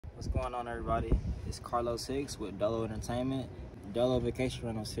What's going on, everybody? It's Carlos Hicks with Dolo Entertainment. Dolo Vacation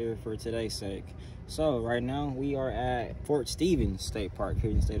Rentals here for today's sake. So right now we are at Fort Stevens State Park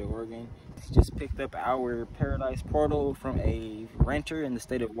here in the state of Oregon. Just picked up our Paradise Portal from a renter in the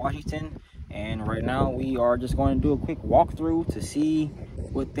state of Washington, and right now we are just going to do a quick walkthrough to see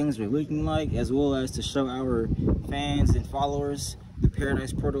what things are looking like, as well as to show our fans and followers the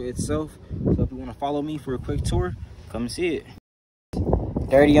Paradise Portal itself. So if you want to follow me for a quick tour, come and see it.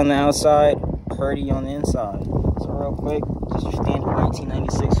 Dirty on the outside, pretty on the inside. So real quick, just your standard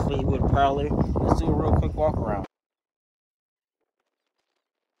 1996 Fleetwood Prowler. Let's do a real quick walk around.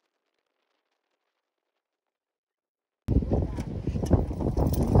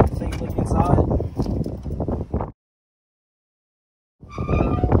 Take a look inside.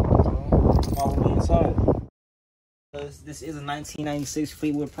 Follow me inside. This is a 1996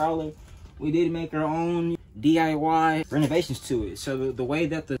 Fleetwood Prowler. We did make our own DIY renovations to it. So the way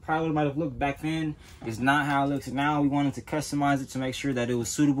that the Prowler might have looked back then is not how it looks now. We wanted to customize it to make sure that it was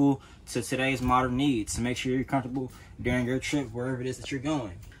suitable to today's modern needs, to make sure you're comfortable during your trip wherever it is that you're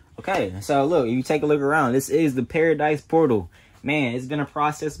going. Okay, so look, you take a look around. This is the Paradise Portal. Man, it's been a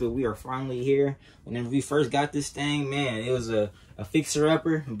process, but we are finally here. Whenever we first got this thing, man, it was a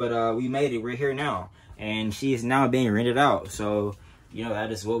fixer-upper, but we made it. We're here now, and she is now being rented out. So, you know,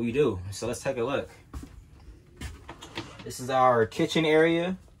 that is what we do. So let's take a look. This is our kitchen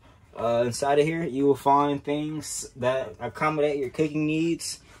area. Inside of here, you will find things that accommodate your cooking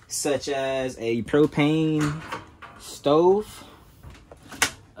needs, such as a propane stove,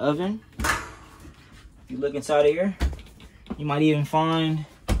 oven. If you look inside of here, you might even find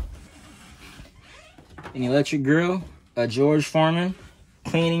an electric grill, a George Foreman,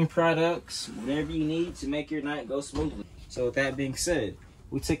 cleaning products, whatever you need to make your night go smoothly. So with that being said,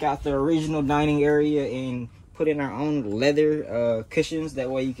 we took out the original dining area and put in our own leather cushions.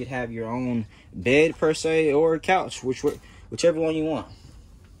 That way you could have your own bed per se, or a couch, whichever one you want.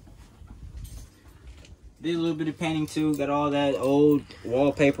 Did a little bit of painting too. Got all that old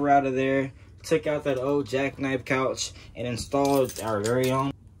wallpaper out of there. Took out that old jackknife couch and installed our very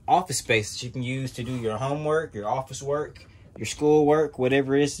own office space that you can use to do your homework, your office work, your school work,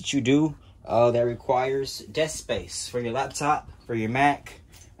 whatever it is that you do that requires desk space for your laptop, for your Mac,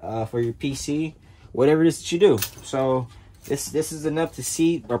 for your PC, whatever it is that you do. So this is enough to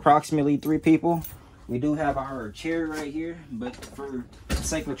seat approximately 3 people. We do have our chair right here, but for the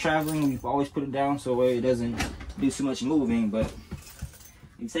sake of traveling, we've always put it down so it doesn't do too much moving. But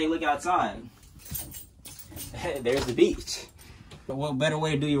you take a look outside. There's the beach. But what better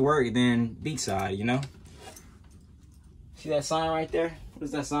way to do your work than beachside, you know? See that sign right there? What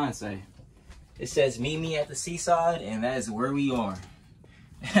does that sign say? It says, "Meet me at the seaside," and that is where we are.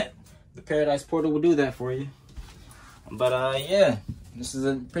 The Paradise Portal will do that for you. But yeah, this is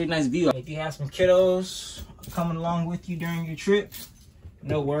a pretty nice view. If you have some kiddos coming along with you during your trip,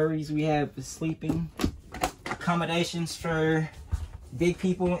 no worries. We have sleeping accommodations for big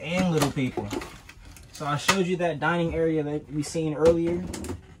people and little people. So I showed you that dining area that we seen earlier.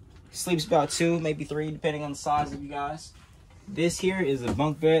 Sleeps about 2, maybe 3, depending on the size of you guys. This here is a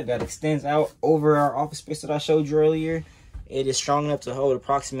bunk bed that extends out over our office space that I showed you earlier. It is strong enough to hold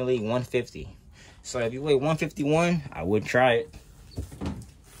approximately 150. So if you weigh 151, I would try it.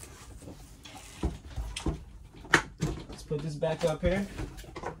 Let's put this back up here.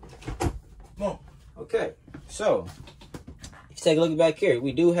 Boom. Okay, so if you take a look back here,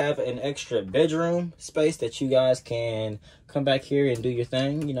 we do have an extra bedroom space that you guys can come back here and do your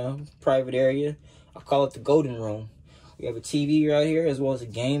thing, you know, private area. I call it the golden room. We have a TV right here, as well as a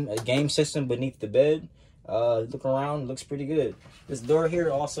game system beneath the bed. Look around, looks pretty good. This door here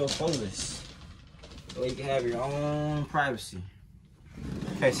also closes, so you can have your own privacy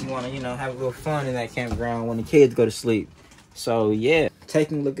in case you want to, you know, have a little fun in that campground when the kids go to sleep. So yeah,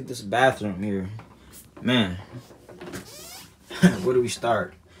 taking a look at this bathroom here, man. Where do we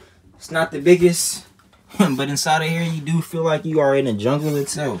start? It's not the biggest, but inside of here you do feel like you are in a jungle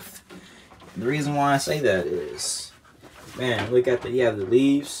itself. The reason why I say that is, man, look at you have the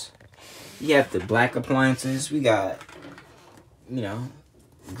leaves, you have the black appliances, we got, you know,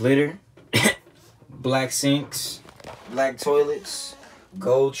 glitter, black sinks, black toilets,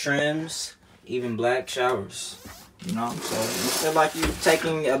 gold trims, even black showers. You know, so you feel like you're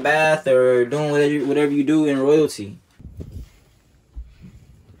taking a bath or doing whatever you do in royalty.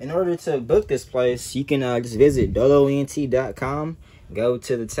 In order to book this place, you can just visit doloent.com. Go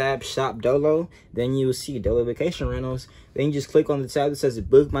to the tab Shop Dolo. Then you will see Dolo Vacation Rentals. Then you just click on the tab that says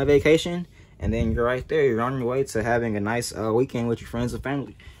Book My Vacation. And then you're right there. You're on your way to having a nice weekend with your friends and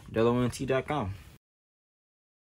family. doloent.com.